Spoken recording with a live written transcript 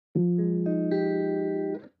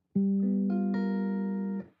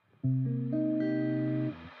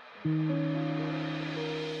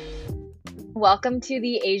Welcome to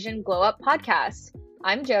the Asian Glow Up podcast.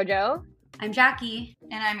 I'm JoJo. I'm Jackie.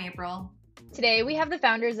 And I'm April. Today, we have the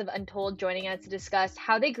founders of Untold joining us to discuss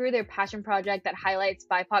how they grew their passion project that highlights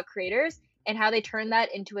BIPOC creators and how they turned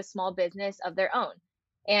that into a small business of their own.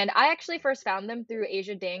 And I actually first found them through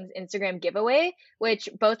Asia Ding's Instagram giveaway, which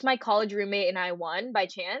both my college roommate and I won by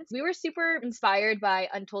chance. We were super inspired by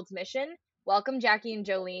Untold's mission. Welcome, Jackie and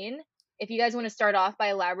Jolene. If you guys want to start off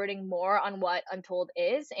by elaborating more on what Untold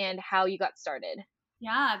is and how you got started.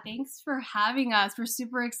 Yeah, thanks for having us. We're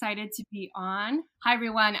super excited to be on. Hi,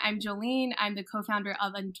 everyone. I'm Jolene. I'm the co-founder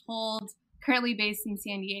of Untold, currently based in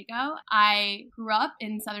San Diego. I grew up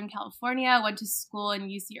in Southern California, went to school in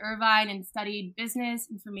UC Irvine and studied business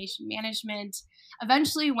information management.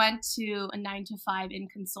 Eventually went to a 9-to-5 in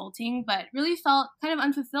consulting, but really felt kind of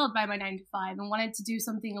unfulfilled by my 9-to-5 and wanted to do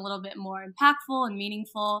something a little bit more impactful and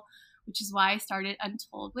meaningful, which is why I started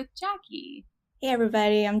Untold with Jackie. Hey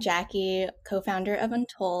everybody, I'm Jackie, co-founder of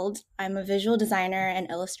Untold. I'm a visual designer and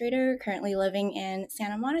illustrator currently living in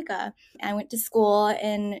Santa Monica. I went to school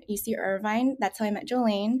in UC Irvine. That's how I met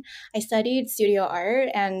Jolene. I studied studio art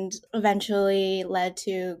and eventually led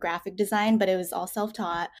to graphic design, but it was all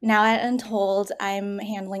self-taught. Now at Untold, I'm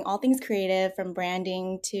handling all things creative from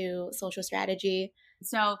branding to social strategy.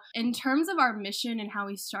 So in terms of our mission and how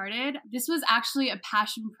we started, this was actually a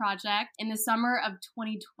passion project in the summer of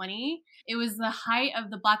 2020. It was the height of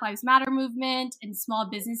the Black Lives Matter movement and small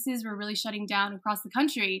businesses were really shutting down across the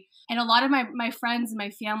country. And a lot of my friends and my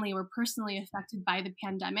family were personally affected by the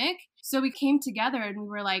pandemic. So we came together and we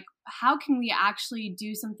were like, how can we actually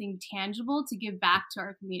do something tangible to give back to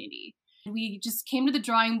our community? We just came to the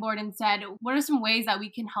drawing board and said, what are some ways that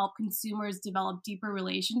we can help consumers develop deeper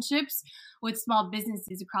relationships with small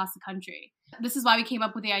businesses across the country? This is why we came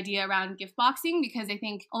up with the idea around gift boxing, because I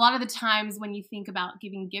think a lot of the times when you think about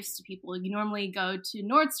giving gifts to people, you normally go to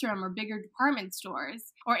Nordstrom or bigger department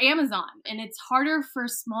stores or Amazon. And it's harder for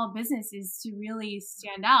small businesses to really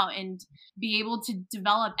stand out and be able to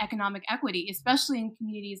develop economic equity, especially in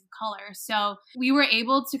communities of color. So we were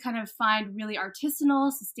able to kind of find really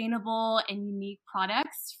artisanal, sustainable, and unique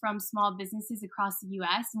products from small businesses across the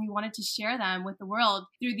US. And we wanted to share them with the world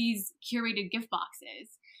through these curated gift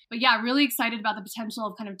boxes. But yeah, really excited about the potential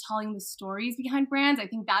of kind of telling the stories behind brands. I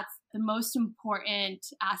think that's the most important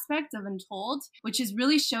aspect of Untold, which is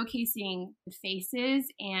really showcasing the faces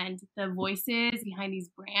and the voices behind these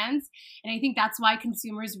brands. And I think that's why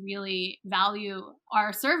consumers really value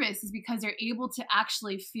our service, is because they're able to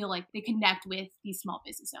actually feel like they connect with these small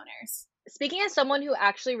business owners. Speaking as someone who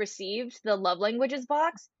actually received the Love Languages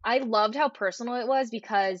box, I loved how personal it was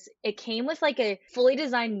because it came with like a fully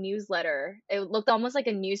designed newsletter. It looked almost like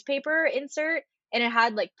a newspaper insert, and it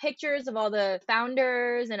had like pictures of all the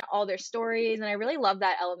founders and all their stories, and I really love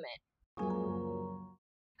that element.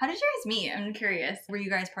 How did you guys meet? I'm curious. Were you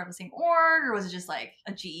guys part of the same org, or was it just like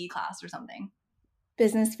a GE class or something?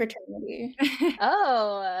 Business fraternity.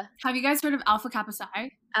 Oh. Have you guys heard of Alpha Kappa Psi?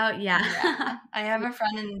 Oh, yeah. I have a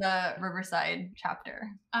friend in the Riverside chapter.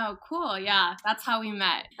 Oh, cool. Yeah, that's how we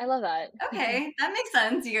met. I love that. Okay, that makes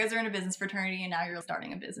sense. You guys are in a business fraternity and now you're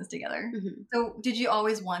starting a business together. Mm-hmm. So did you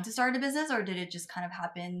always want to start a business, or did it just kind of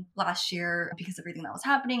happen last year because of everything that was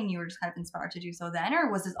happening and you were just kind of inspired to do so then? Or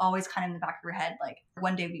was this always kind of in the back of your head, like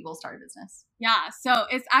one day we will start a business? Yeah, so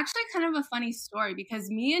it's actually kind of a funny story because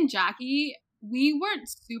me and Jackie, we weren't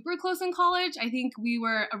super close in college. I think we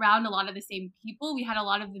were around a lot of the same people. We had a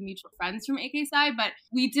lot of the mutual friends from AK Psi, but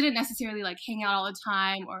we didn't necessarily like hang out all the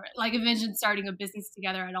time or like envision starting a business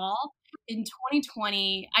together at all. In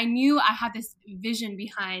 2020, I knew I had this vision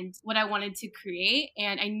behind what I wanted to create,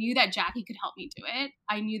 and I knew that Jackie could help me do it.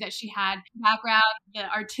 I knew that she had background, the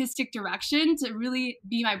artistic direction to really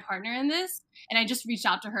be my partner in this, and I just reached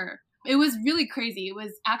out to her. It was really crazy. It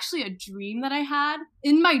was actually a dream that I had.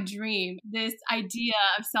 In my dream, this idea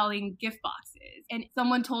of selling gift boxes. And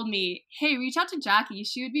someone told me, hey, reach out to Jackie.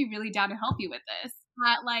 She would be really down to help you with this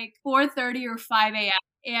at like 4:30 or 5 a.m.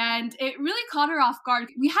 And it really caught her off guard.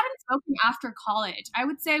 We hadn't spoken after college. I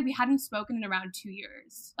would say we hadn't spoken in around 2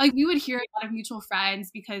 years. Like we would hear a lot of mutual friends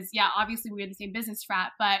because, yeah, obviously we were the same business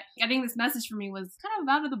frat, but getting this message from me was kind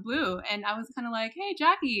of out of the blue. And I was kind of like, hey,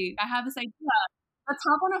 Jackie, I have this idea. Let's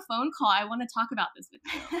hop on a phone call. I want to talk about this with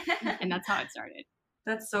you. And that's how it started.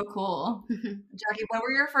 That's so cool. Jackie, what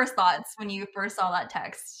were your first thoughts when you first saw that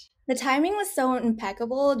text? The timing was so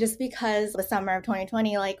impeccable just because the summer of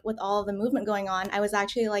 2020, like with all of the movement going on, I was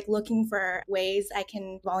actually like looking for ways I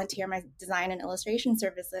can volunteer my design and illustration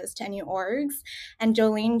services to any orgs. And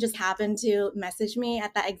Jolene just happened to message me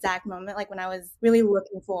at that exact moment, like when I was really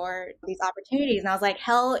looking for these opportunities. And I was like,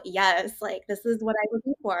 hell yes, like this is what I'm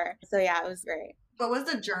looking for. So yeah, it was great. What was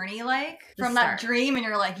the journey like The from start. that dream and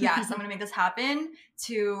you're like, yes, I'm going to make this happen,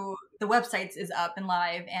 to the website is up and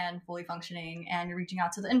live and fully functioning and you're reaching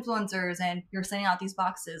out to the influencers and you're sending out these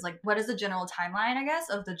boxes? Like, what is the general timeline, I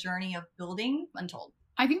guess, of the journey of building Untold?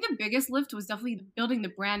 I think the biggest lift was definitely building the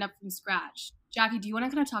brand up from scratch. Jackie, do you want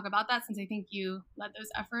to kind of talk about that, since I think you led those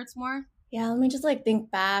efforts more? Yeah, let me just think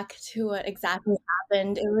back to what exactly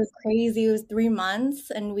happened. It was crazy. It was 3 months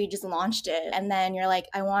and we just launched it. And then you're like,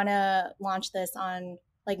 I want to launch this on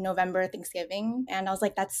November, Thanksgiving. And I was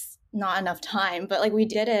like, that's not enough time. But we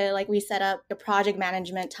did it. We set up a project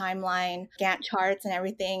management timeline, Gantt charts and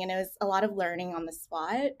everything. And it was a lot of learning on the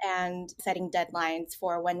spot and setting deadlines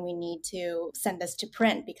for when we need to send this to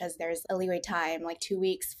print, because there's a leeway time, 2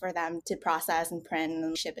 weeks for them to process and print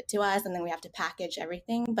and ship it to us. And then we have to package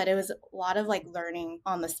everything. But it was a lot of learning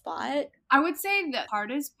on the spot. I would say the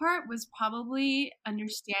hardest part was probably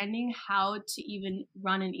understanding how to even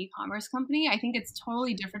run an e-commerce company. I think it's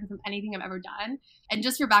totally different from anything I've ever done. And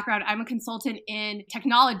just for background, I'm a consultant in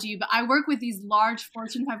technology, but I work with these large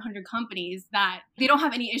Fortune 500 companies that they don't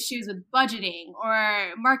have any issues with budgeting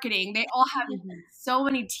or marketing. They all have so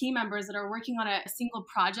many team members that are working on a single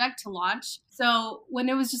project to launch. So when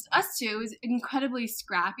it was just us two, it was incredibly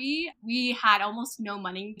scrappy. We had almost no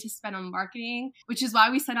money to spend on marketing, which is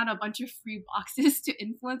why we sent out a bunch of free boxes to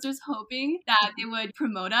influencers, hoping that they would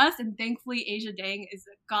promote us. And thankfully, Asia Dang is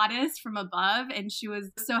a goddess from above, and she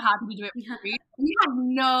was so happy to do it for free. We had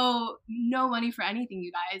no money for anything,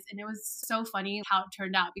 you guys. And it was so funny how it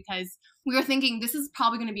turned out, because we were thinking this is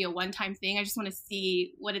probably going to be a one-time thing. I just want to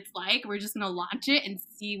see what it's like. We're just going to launch it and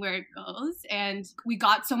see where it goes. And we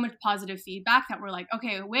got so much positive feedback that we're like,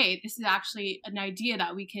 okay, wait, this is actually an idea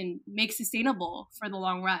that we can make sustainable for the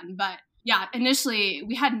long run. But yeah, initially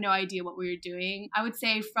we had no idea what we were doing. I would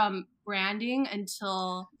say from branding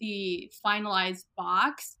until the finalized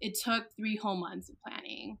box, it took 3 whole months of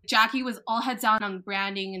planning. Jackie was all heads down on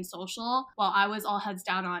branding and social, while I was all heads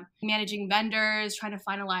down on managing vendors, trying to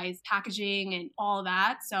finalize packaging and all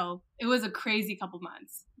that. So it was a crazy couple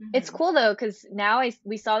months. It's cool though, because now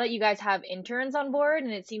we saw that you guys have interns on board,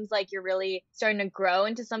 and it seems like you're really starting to grow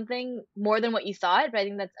into something more than what you thought. But I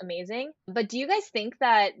think that's amazing. But do you guys think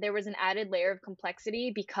that there was an added layer of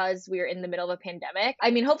complexity because we were in the middle of a pandemic? I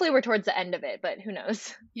mean, hopefully we're towards the end of it, but who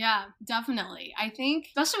knows? Yeah, definitely. I think,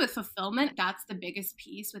 especially with fulfillment, that's the biggest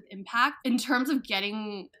piece with Impact. In terms of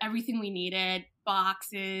getting everything we needed,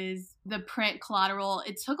 boxes, the print collateral,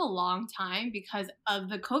 it took a long time because of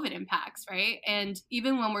the COVID impacts, right? And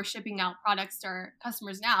even when we're shipping out products to our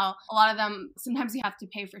customers now, a lot of them, sometimes you have to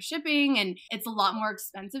pay for shipping and it's a lot more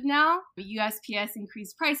expensive now. USPS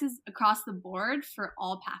increased prices across the board for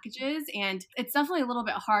all packages, and it's definitely a little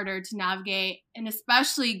bit harder to navigate. And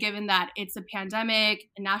especially given that it's a pandemic,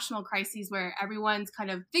 a national crisis where everyone's kind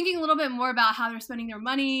of thinking a little bit more about how they're spending their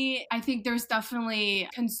money, I think there's definitely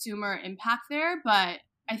consumer impact there. But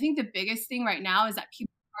I think the biggest thing right now is that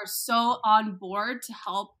people are so on board to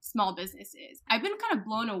help small businesses. I've been kind of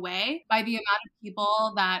blown away by the amount of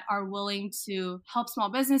people that are willing to help small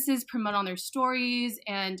businesses promote on their stories.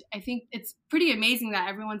 And I think it's pretty amazing that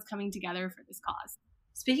everyone's coming together for this cause.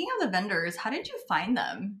 Speaking of the vendors, how did you find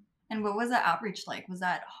them? And what was that outreach like? Was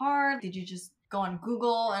that hard? Did you just go on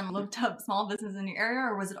Google and looked up small businesses in your area,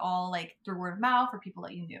 or was it all through word of mouth or people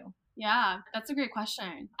that you knew? Yeah, that's a great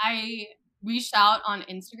question. I reached out on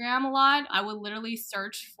Instagram a lot. I would literally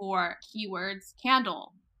search for keywords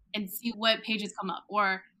candle and see what pages come up,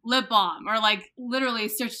 or lip balm, or literally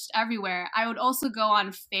searched everywhere. I would also go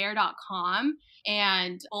on fair.com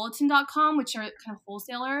and bulletin.com, which are kind of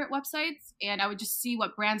wholesaler websites. And I would just see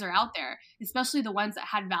what brands are out there, especially the ones that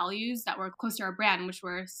had values that were close to our brand, which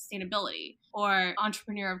were sustainability or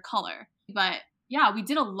entrepreneur of color. But yeah, we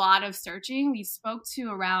did a lot of searching. We spoke to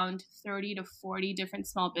around 30 to 40 different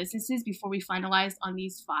small businesses before we finalized on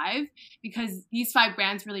these 5, because these 5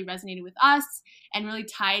 brands really resonated with us and really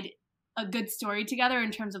tied a good story together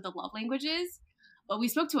in terms of the love languages. But we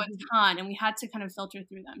spoke to a ton, and we had to kind of filter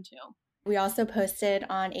through them too. We also posted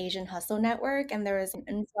on Asian Hustle Network, and there was an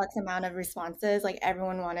influx amount of responses.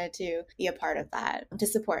 Everyone wanted to be a part of that to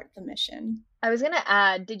support the mission. I was going to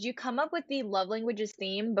add, did you come up with the love languages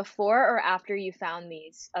theme before or after you found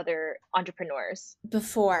these other entrepreneurs?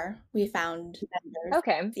 Before we found vendors.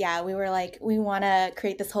 Okay. Yeah, we were we want to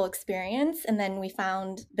create this whole experience, and then we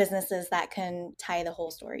found businesses that can tie the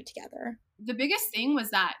whole story together. The biggest thing was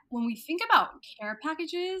that when we think about care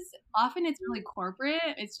packages, often it's really corporate.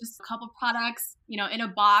 It's just a couple products, in a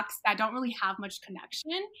box that don't really have much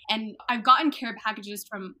connection. And I've gotten care packages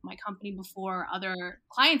from my company before, other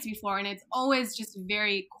clients before, and it's always always just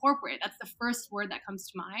very corporate. That's the first word that comes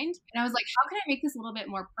to mind. And I was like, how can I make this a little bit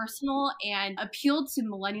more personal and appeal to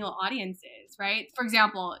millennial audiences, right? For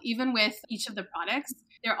example, even with each of the products,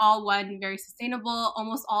 they're all very sustainable.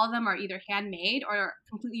 Almost all of them are either handmade or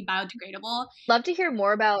completely biodegradable. Love to hear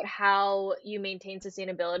more about how you maintain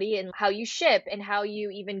sustainability and how you ship and how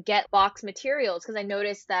you even get box materials. Because I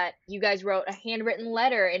noticed that you guys wrote a handwritten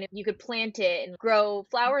letter and you could plant it and grow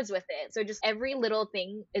flowers with it. So just every little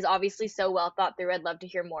thing is obviously so well thought through. I'd love to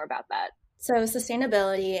hear more about that. So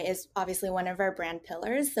sustainability is obviously one of our brand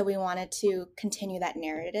pillars. So we wanted to continue that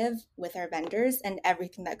narrative with our vendors and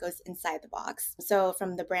everything that goes inside the box. So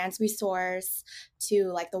from the brands we source to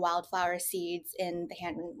like the wildflower seeds in the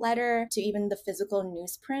handwritten letter to even the physical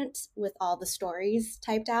newsprint with all the stories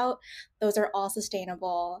typed out, those are all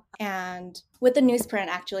sustainable. And with the newsprint,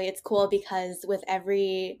 actually, it's cool because with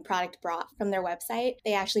every product brought from their website,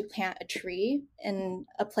 they actually plant a tree in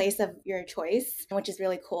a place of your choice, which is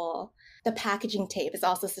really cool. The packaging tape is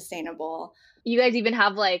also sustainable. You guys even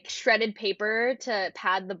have like shredded paper to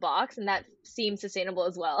pad the box, and that seems sustainable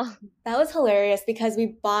as well. That was hilarious because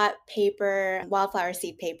we bought paper, wildflower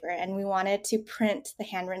seed paper, and we wanted to print the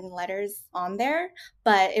handwritten letters on there,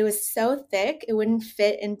 but it was so thick, it wouldn't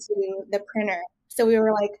fit into the printer. So we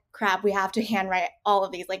were like, crap, we have to handwrite all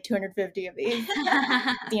of these, like 250 of these,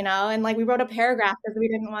 and like we wrote a paragraph because we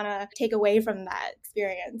didn't want to take away from that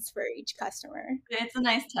experience for each customer. It's a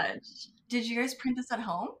nice touch. Did you guys print this at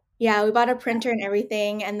home? Yeah, we bought a printer and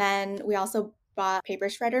everything. And then we also bought a paper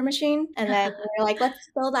shredder machine. And then we were like, let's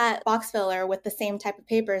fill that box filler with the same type of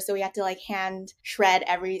paper. So we had to like hand shred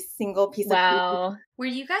every single piece of paper. Were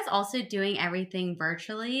you guys also doing everything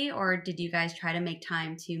virtually, or did you guys try to make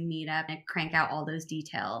time to meet up and crank out all those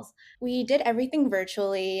details? We did everything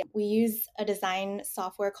virtually. We use a design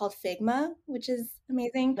software called Figma, which is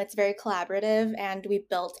amazing. It's very collaborative, and we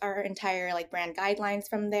built our entire like brand guidelines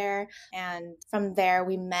from there. And from there,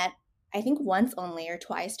 we met I think once only or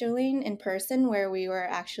twice, Jolene, in person, where we were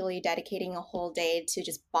actually dedicating a whole day to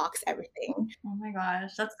just box everything. Oh my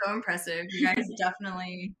gosh, that's so impressive. You guys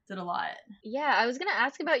definitely did a lot. Yeah, I was going to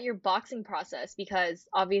ask about your boxing process because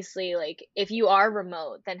obviously, like, if you are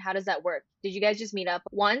remote, then how does that work? Did you guys just meet up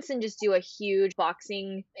once and just do a huge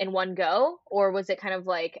boxing in one go? Or was it kind of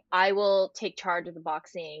like, I will take charge of the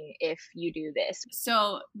boxing if you do this?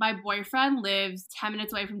 So my boyfriend lives 10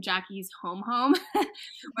 minutes away from Jackie's home,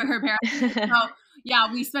 where her parents. So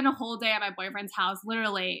yeah, we spent a whole day at my boyfriend's house,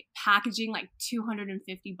 literally packaging like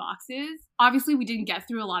 250 boxes. Obviously, we didn't get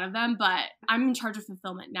through a lot of them, but I'm in charge of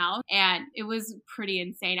fulfillment now, and it was pretty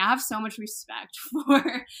insane. I have so much respect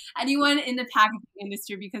for anyone in the packaging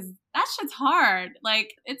industry because that shit's hard.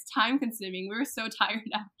 Like, it's time consuming. We were so tired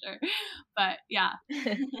after, but yeah.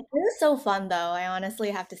 It was so fun though. I honestly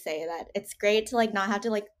have to say that it's great to like not have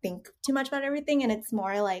to like think too much about everything, and it's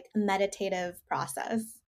more like a meditative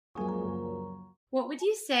process. What would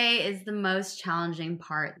you say is the most challenging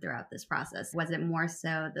part throughout this process? Was it more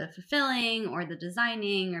so the fulfilling or the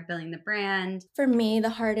designing or building the brand? For me, the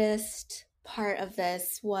hardest part of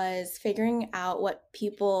this was figuring out what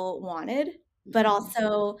people wanted, but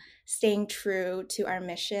also staying true to our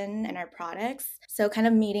mission and our products. So kind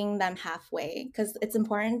of meeting them halfway, because it's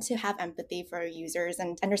important to have empathy for our users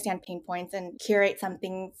and understand pain points and curate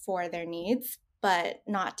something for their needs, but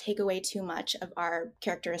not take away too much of our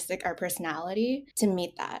characteristic, our personality to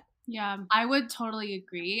meet that. Yeah, I would totally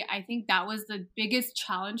agree. I think that was the biggest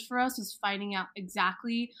challenge for us, was finding out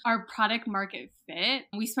exactly our product market fit.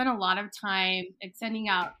 We spent a lot of time sending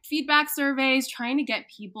out feedback surveys, trying to get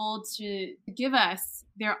people to give us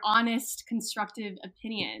their honest, constructive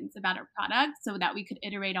opinions about our product so that we could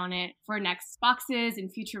iterate on it for next boxes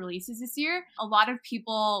and future releases this year. A lot of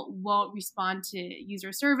people won't respond to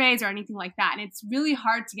user surveys or anything like that. And it's really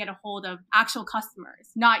hard to get a hold of actual customers,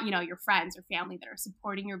 not, your friends or family that are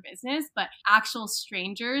supporting your business, but actual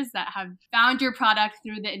strangers that have found your product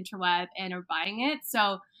through the interweb and are buying it.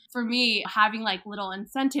 So for me, having like little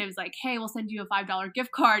incentives like, hey, we'll send you a $5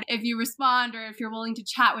 gift card if you respond or if you're willing to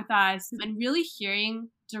chat with us, and really hearing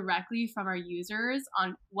directly from our users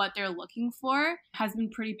on what they're looking for has been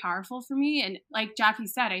pretty powerful for me. And like Jackie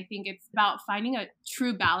said, I think it's about finding a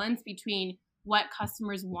true balance between what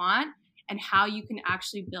customers want and how you can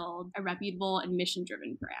actually build a reputable and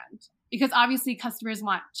mission-driven brand. Because obviously customers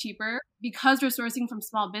want cheaper. Because we're sourcing from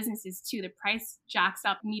small businesses too, the price jacks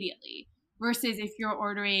up immediately. Versus if you're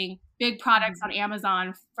ordering big products on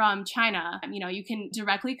Amazon from China, you can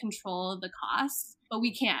directly control the costs, but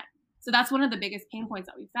we can't. So that's one of the biggest pain points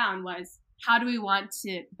that we found was, how do we want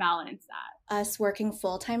to balance that? Us working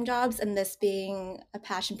full-time jobs and this being a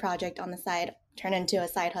passion project on the side turn into a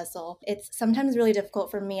side hustle. It's sometimes really difficult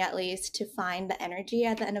for me, at least, to find the energy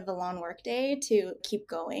at the end of a long workday to keep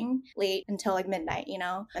going late until like midnight,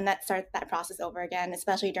 and that starts that process over again,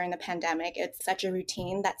 especially during the pandemic. It's such a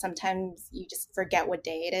routine that sometimes you just forget what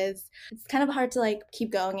day it is. It's kind of hard to like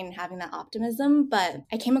keep going and having that optimism, but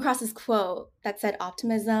I came across this quote that said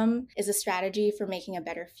optimism is a strategy for making a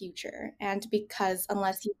better future. And because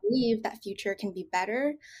unless you believe that future can be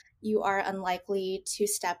better, you are unlikely to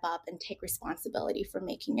step up and take responsibility for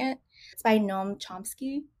making it. It's by Noam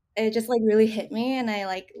Chomsky. It just like really hit me, and I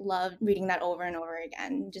like loved reading that over and over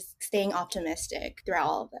again, just staying optimistic throughout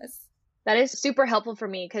all of this. That is super helpful for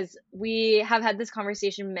me because we have had this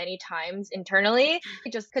conversation many times internally,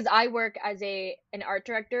 just because I work as an art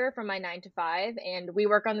director from my 9 to 5, and we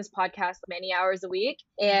work on this podcast many hours a week,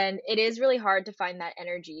 and it is really hard to find that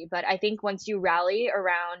energy. But I think once you rally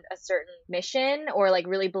around a certain mission or like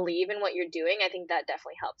really believe in what you're doing, I think that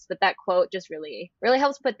definitely helps. But that quote just really, really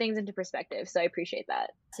helps put things into perspective. So I appreciate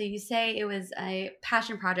that. So you say it was a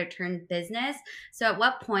passion project turned business. So at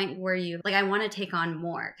what point were you like, I want to take on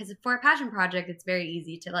more? Because for a passion project, it's very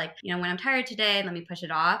easy to like, when I'm tired today, let me push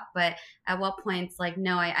it off. But at what point it's like,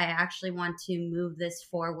 no, I actually want to move this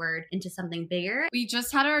forward into something bigger? We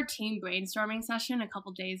just had our team brainstorming session a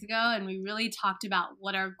couple days ago, and we really talked about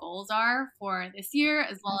what our goals are for this year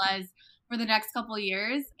as well as for the next couple of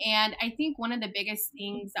years. And I think one of the biggest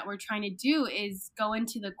things that we're trying to do is go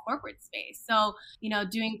into the corporate space. So,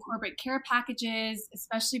 doing corporate care packages,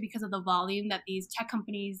 especially because of the volume that these tech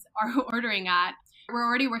companies are ordering at. We're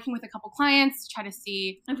already working with a couple clients to try to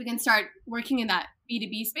see if we can start working in that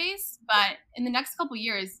B2B space. But in the next couple of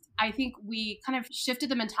years, I think we kind of shifted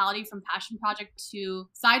the mentality from passion project to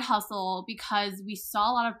side hustle because we saw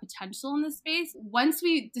a lot of potential in this space. Once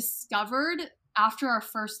we discovered after our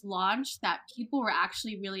first launch that people were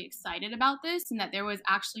actually really excited about this and that there was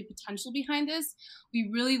actually potential behind this, we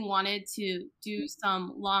really wanted to do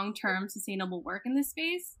some long-term sustainable work in this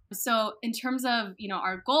space. So in terms of,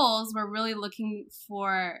 our goals, we're really looking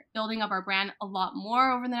for building up our brand a lot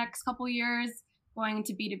more over the next couple of years, going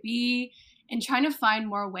into B2B, and trying to find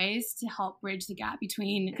more ways to help bridge the gap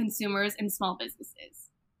between consumers and small businesses.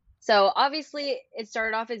 So obviously it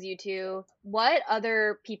started off as you two. What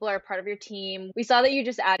other people are part of your team? We saw that you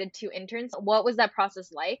just added 2 interns. What was that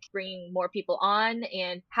process like, bringing more people on,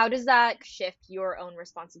 and how does that shift your own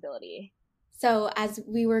responsibility? So as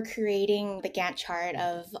we were creating the Gantt chart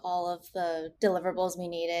of all of the deliverables we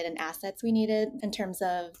needed and assets we needed in terms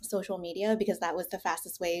of social media, because that was the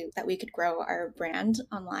fastest way that we could grow our brand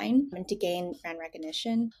online and to gain brand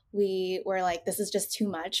recognition, we were like, this is just too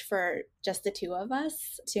much for just the 2 of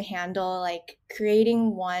us to handle. Like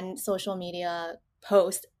creating one social media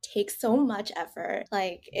post takes so much effort.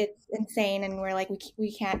 Like it's insane. And we're like,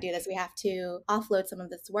 we can't do this. We have to offload some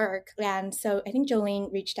of this work. And so I think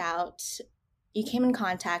Jolene reached out. You came in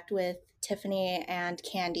contact with Tiffany and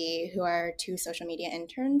Candy, who are 2 social media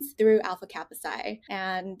interns through Alpha Kappa Psi.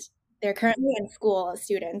 And they're currently in school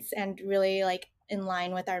students and really like in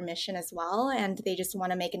line with our mission as well. And they just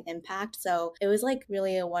want to make an impact. So it was like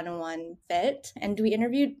really a one-on-one fit. And we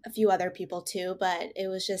interviewed a few other people too, but it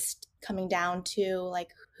was just coming down to like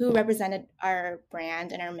who represented our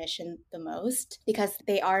brand and our mission the most, because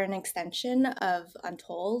they are an extension of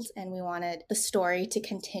Untold and we wanted the story to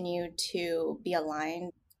continue to be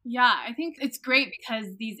aligned. Yeah, I think it's great because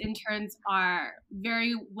these interns are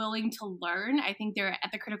very willing to learn. I think they're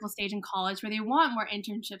at the critical stage in college where they want more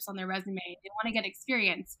internships on their resume. They want to get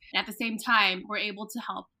experience. And at the same time, we're able to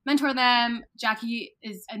help mentor them. Jackie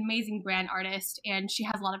is an amazing brand artist and she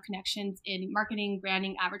has a lot of connections in marketing,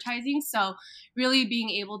 branding, advertising. So really being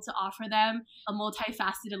able to offer them a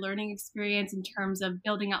multifaceted learning experience in terms of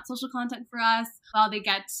building out social content for us while they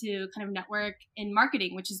get to kind of network in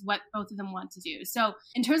marketing, which is what both of them want to do. So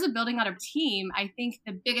in terms of building out a team, I think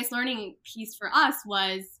the biggest learning piece for us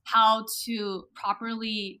was how to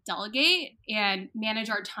properly delegate and manage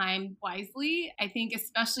our time wisely. I think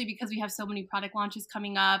especially because we have so many product launches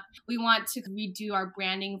coming up, we want to redo our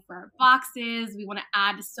branding for our boxes. We want to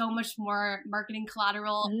add so much more marketing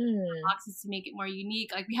collateral to boxes to make it more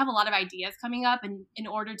unique. Like we have a lot of ideas coming up, and in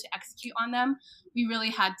order to execute on them, we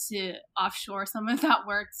really had to offshore some of that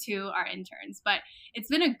work to our interns. But it's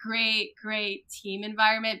been a great, great team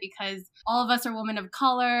environment because all of us are women of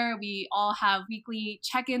color. We all have weekly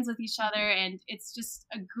check-ins with each other, and it's just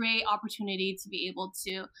a great opportunity to be able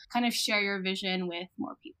to kind of share your vision with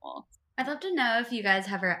more people. I'd love to know if you guys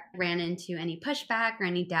ever ran into any pushback or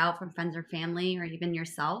any doubt from friends or family or even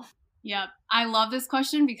yourself. Yep. I love this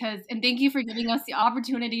question and thank you for giving us the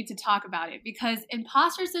opportunity to talk about it, because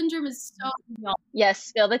imposter syndrome is so real. Yes,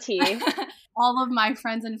 spill the tea. all of my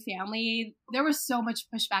friends and family, there was so much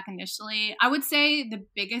pushback initially. I would say the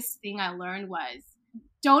biggest thing I learned was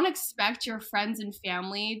don't expect your friends and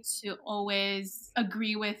family to always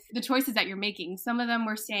agree with the choices that you're making. Some of them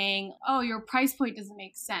were saying, oh, your price point doesn't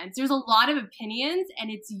make sense. There's a lot of opinions,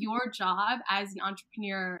 and it's your job as an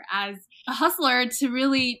entrepreneur, as a hustler, to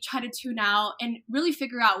really try to tune out and really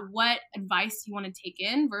figure out what advice you want to take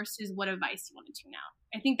in versus what advice you want to tune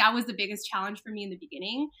out. I think that was the biggest challenge for me in the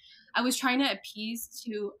beginning. I was trying to appease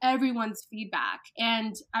to everyone's feedback,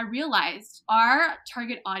 and I realized our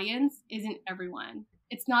target audience isn't everyone.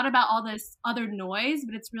 It's not about all this other noise,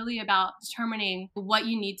 but it's really about determining what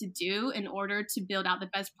you need to do in order to build out the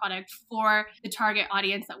best product for the target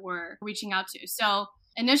audience that we're reaching out to. So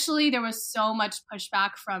initially, there was so much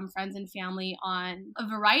pushback from friends and family on a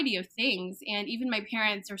variety of things. And even my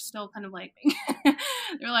parents are still kind of like,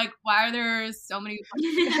 they're like, why are there so many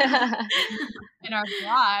in our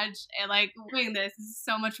garage? And like, doing this is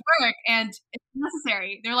so much work and it's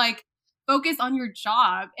necessary. They're like, focus on your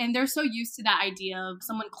job. And they're so used to that idea of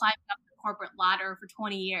someone climbing up the corporate ladder for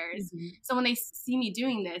 20 years. Mm-hmm. So when they see me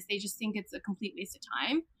doing this, they just think it's a complete waste of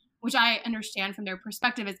time, which I understand from their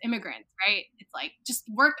perspective as immigrants, right? It's like, just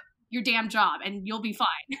work your damn job and you'll be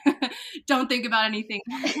fine. Don't think about anything.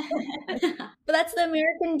 But that's the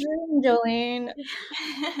American dream, Jolene.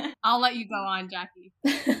 I'll let you go on, Jackie.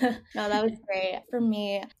 No, that was great. For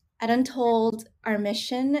me, at Untold, our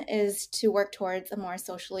mission is to work towards a more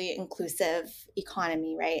socially inclusive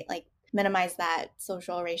economy, right? Like minimize that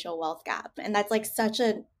social racial wealth gap. And that's like such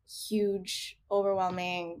a huge,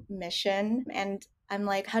 overwhelming mission. And I'm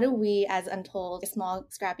like, how do we as Untold, a small,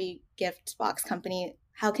 scrappy gift box company,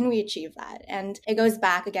 how can we achieve that? And it goes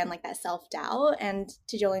back again, like that self-doubt. And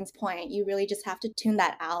to Jolene's point, you really just have to tune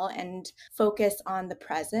that out and focus on the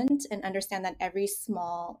present and understand that every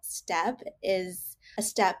small step is a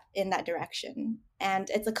step in that direction. And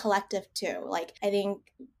it's a collective too. Like, I think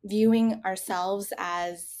viewing ourselves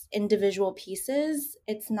as individual pieces,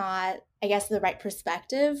 it's not, I guess, the right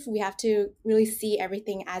perspective. We have to really see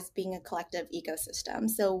everything as being a collective ecosystem.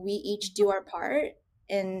 So we each do our part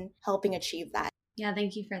in helping achieve that. Yeah,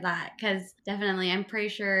 thank you for that. Because definitely, I'm pretty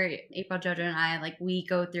sure April, Jojo, and I, like, we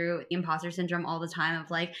go through the imposter syndrome all the time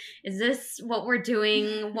of like, is this what we're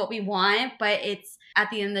doing, what we want? But it's at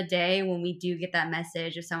the end of the day, when we do get that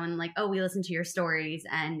message of someone like, oh, we listened to your stories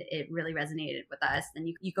and it really resonated with us, then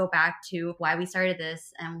you go back to why we started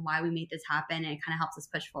this and why we made this happen, and it kind of helps us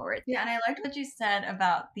push forward. Yeah, and I liked what you said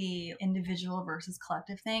about the individual versus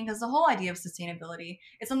collective thing, because the whole idea of sustainability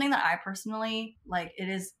is something that I personally, like, it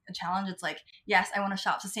is a challenge. It's like, yes, I want to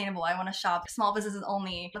shop sustainable. I want to shop small businesses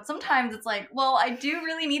only. But sometimes it's like, well, I do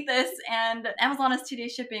really need this and Amazon is 2-day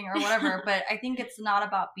shipping or whatever. But I think it's not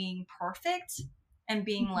about being perfect and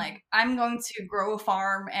being like, I'm going to grow a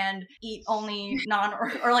farm and eat only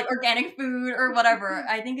or like organic food or whatever.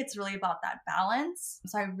 I think it's really about that balance.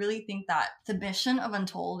 So I really think that the mission of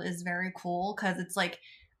Untold is very cool, because it's like,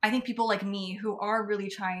 I think people like me who are really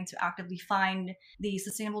trying to actively find the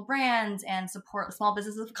sustainable brands and support small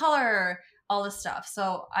businesses of color, all this stuff.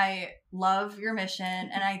 So I love your mission.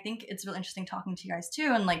 And I think it's really interesting talking to you guys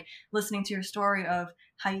too, and like listening to your story of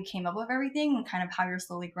how you came up with everything and kind of how you're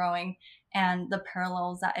slowly growing and the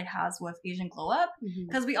parallels that it has with Asian Glow Up.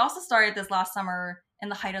 Because we also started this last summer in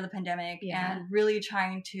the height of the pandemic, and really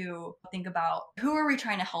trying to think about who are we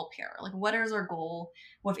trying to help here? Like, what is our goal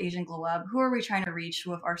with Asian Glow Up? Who are we trying to reach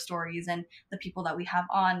with our stories and the people that we have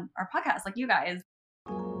on our podcast, like you guys?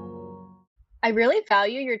 I really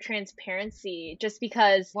value your transparency, just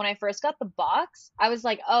because when I first got the box, I was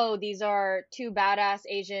like, oh, these are two badass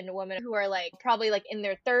Asian women who are like probably like in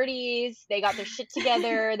their 30s. They got their shit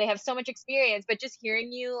together. They have so much experience. But just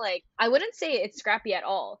hearing you, like, I wouldn't say it's scrappy at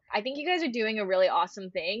all. I think you guys are doing a really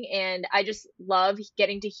awesome thing. And I just love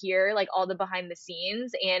getting to hear like all the behind the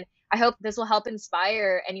scenes. And I hope this will help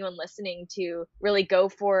inspire anyone listening to really go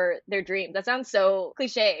for their dream. That sounds so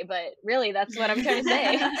cliche, but really that's what I'm trying to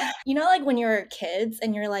say. You know, like when you're kids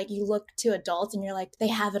and you're like, you look to adults and you're like, they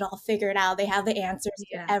have it all figured out. They have the answers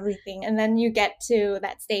to everything. And then you get to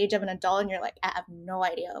that stage of an adult and you're like, I have no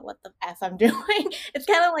idea what the F I'm doing. It's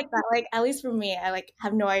kind of like that. Like, at least for me, I like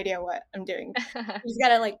have no idea what I'm doing. You just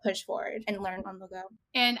got to like push forward and learn on the go.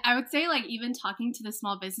 And I would say, like, even talking to the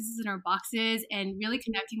small businesses in our boxes and really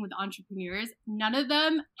connecting with entrepreneurs, none of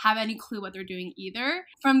them have any clue what they're doing either.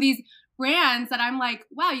 From these brands that I'm like,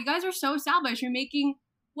 wow, you guys are so established. You're making,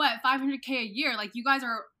 what, $500K a year? Like, you guys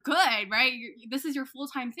are good, right? This is your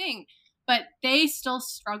full-time thing. but they still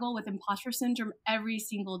struggle with imposter syndrome every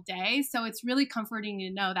single day. So it's really comforting to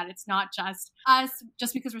know that it's not just us,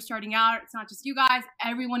 just because we're starting out. It's not just you guys.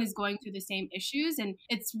 Everyone is going through the same issues. And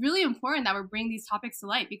it's really important that we're bringing these topics to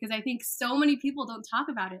light, because I think so many people don't talk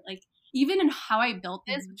about it. Like, even in How I Built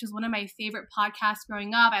This, which is one of my favorite podcasts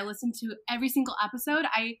growing up, I listened to every single episode.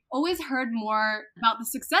 I always heard more about the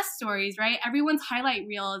success stories, right? Everyone's highlight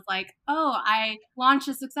reel is like, oh, I launched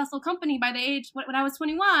a successful company by the age when I was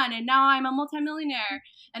 21, and now I'm a multimillionaire,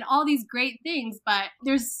 and all these great things. But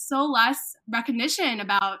there's so less recognition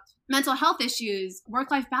about mental health issues,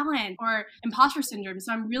 work-life balance, or imposter syndrome.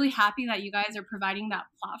 So I'm really happy that you guys are providing that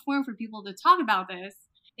platform for people to talk about this.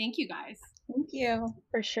 Thank you, guys. Thank you.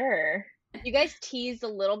 For sure. You guys teased a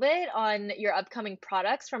little bit on your upcoming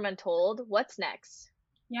products from Untold. What's next?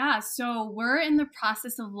 Yeah, so we're in the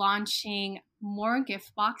process of launching more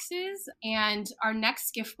gift boxes, and our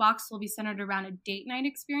next gift box will be centered around a date night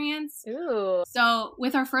experience. Ooh. So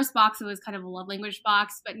with our first box, it was kind of a love language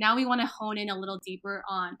box, but now we want to hone in a little deeper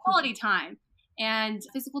on quality time and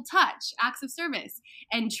physical touch, acts of service,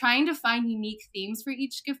 and trying to find unique themes for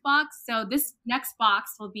each gift box. So this next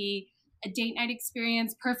box will be a date night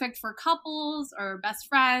experience, perfect for couples or best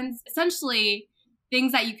friends. Essentially,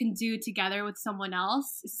 things that you can do together with someone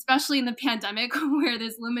else, especially in the pandemic where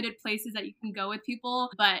there's limited places that you can go with people.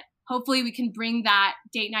 But hopefully we can bring that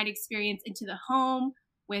date night experience into the home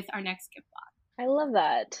with our next gift box. I love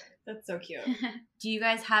that. That's so cute. Do you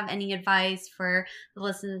guys have any advice for the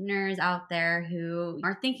listeners out there who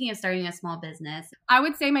are thinking of starting a small business? I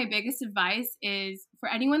would say my biggest advice is for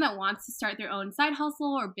anyone that wants to start their own side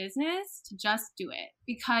hustle or business to just do it,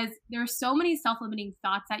 because there are so many self-limiting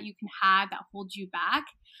thoughts that you can have that hold you back.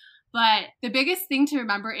 But the biggest thing to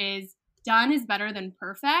remember is done is better than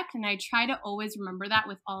perfect. And I try to always remember that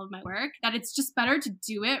with all of my work, that it's just better to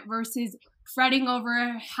do it versus fretting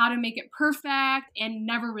over how to make it perfect and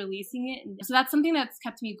never releasing it. And so that's something that's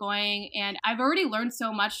kept me going. And I've already learned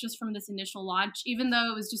so much just from this initial launch. Even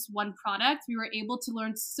though it was just one product, we were able to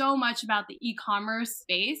learn so much about the e-commerce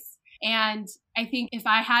space. And I think if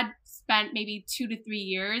I had spent maybe 2 to 3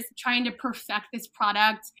 years trying to perfect this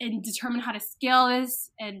product and determine how to scale this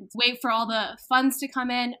and wait for all the funds to come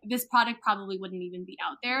in, this product probably wouldn't even be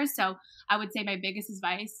out there. So I would say my biggest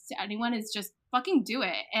advice to anyone is just fucking do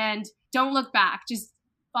it and don't look back. Just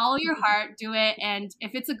follow your heart, do it. And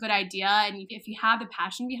if it's a good idea and if you have the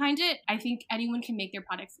passion behind it, I think anyone can make their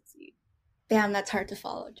product succeed. Damn, that's hard to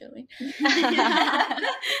follow, Julie.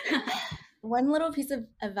 One little piece of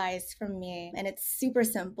advice from me, and it's super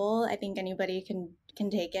simple, I think anybody can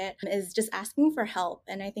take it, is just asking for help.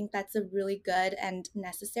 And I think that's a really good and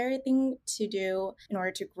necessary thing to do in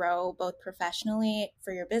order to grow both professionally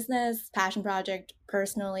for your business, passion project,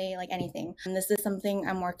 personally, like anything. And this is something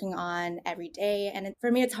I'm working on every day. And for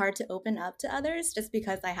me, it's hard to open up to others just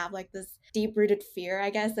because I have like this deep-rooted fear, I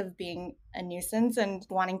guess, of being a nuisance and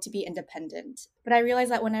wanting to be independent. But I realize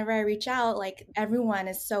that whenever I reach out, like everyone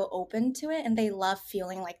is so open to it and they love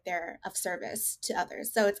feeling like they're of service to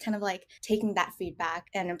others. So it's kind of like taking that feedback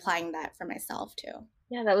and applying that for myself too.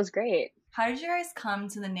 Yeah, that was great. How did you guys come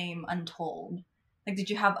to the name Untold? Like,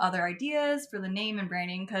 did you have other ideas for the name and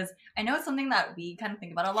branding? Because I know it's something that we kind of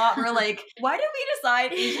think about a lot. We're like, why did we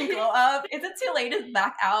decide Asian Glow Up? Is it too late to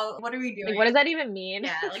back out? What are we doing? Like, what does that even mean?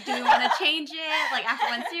 Yeah, like, do we want to change it, like, after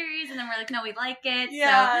one series? And then we're like, no, we like it.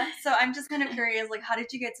 Yeah, so I'm just kind of curious, like, how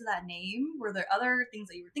did you get to that name? Were there other things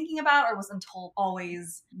that you were thinking about? Or was Untold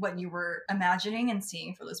always what you were imagining and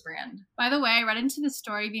seeing for this brand? By the way, I read into the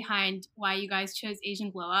story behind why you guys chose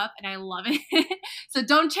Asian Glow Up, and I love it. So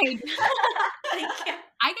don't change it. Thank you.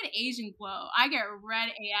 I get Asian glow. I get red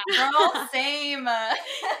AF. Girl, same.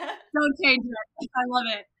 Don't change it. I love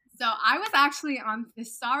it. So I was actually on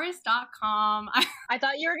thesaurus.com. I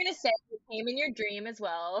thought you were going to say it came in your dream as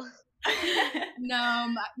well. No,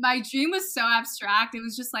 my dream was so abstract. It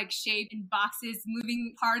was just like shape and boxes,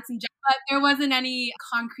 moving parts, but there wasn't any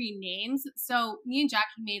concrete names. So me and Jackie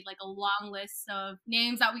made like a long list of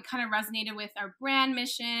names that we kind of resonated with our brand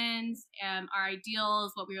missions, our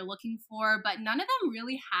ideals, what we were looking for, but none of them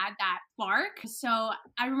really had that spark. So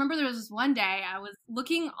I remember there was this one day I was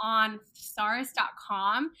looking on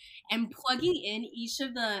thesaurus.com and plugging in each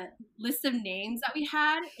of the list of names that we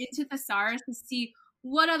had into Thesaurus to see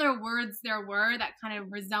what other words there were that kind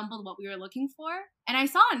of resembled what we were looking for. And I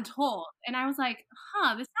saw Untold, and I was like,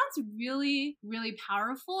 this sounds really, really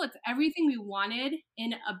powerful. It's everything we wanted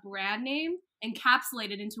in a brand name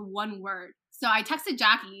encapsulated into one word. So I texted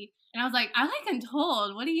Jackie, and I was like, I like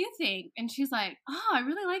Untold. What do you think? And she's like, I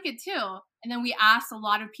really like it too. And then we asked a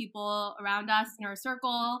lot of people around us in our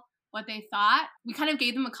circle what they thought. We kind of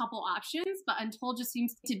gave them a couple options, but Untold just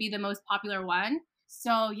seems to be the most popular one.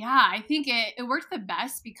 So yeah, I think it worked the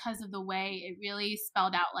best because of the way it really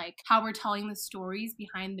spelled out like how we're telling the stories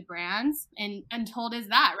behind the brands. And Untold is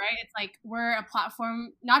that, right? It's like we're a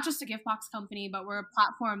platform, not just a gift box company, but we're a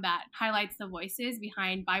platform that highlights the voices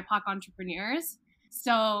behind BIPOC entrepreneurs.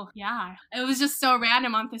 So yeah, it was just so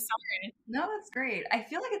random on this summer. No, that's great. I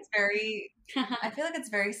feel like it's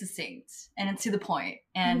very succinct and it's to the point,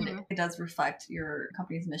 and it does reflect your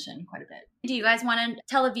company's mission quite a bit. Do you guys want to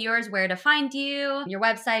tell the viewers where to find you, your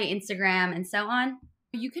website, Instagram, and so on?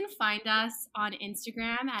 You can find us on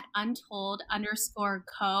Instagram at untold_co.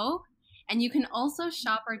 And you can also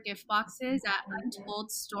shop our gift boxes at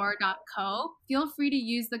untoldstore.co. Feel free to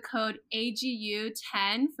use the code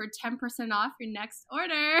AGU10 for 10% off your next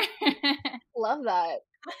order. Love that.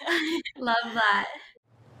 Love that.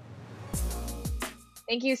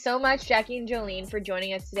 Thank you so much, Jackie and Jolene, for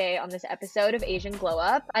joining us today on this episode of Asian Glow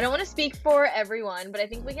Up. I don't want to speak for everyone, but I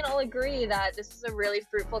think we can all agree that this was a really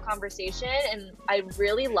fruitful conversation, and I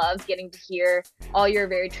really loved getting to hear all your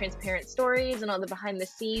very transparent stories and all the behind the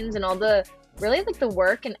scenes and all the really like the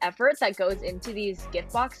work and effort that goes into these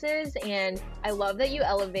gift boxes. And I love that you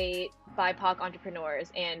elevate BIPOC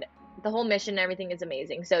entrepreneurs, and the whole mission and everything is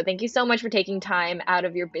amazing. So thank you so much for taking time out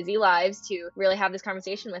of your busy lives to really have this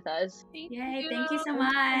conversation with us. Yay, thank you so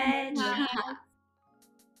much.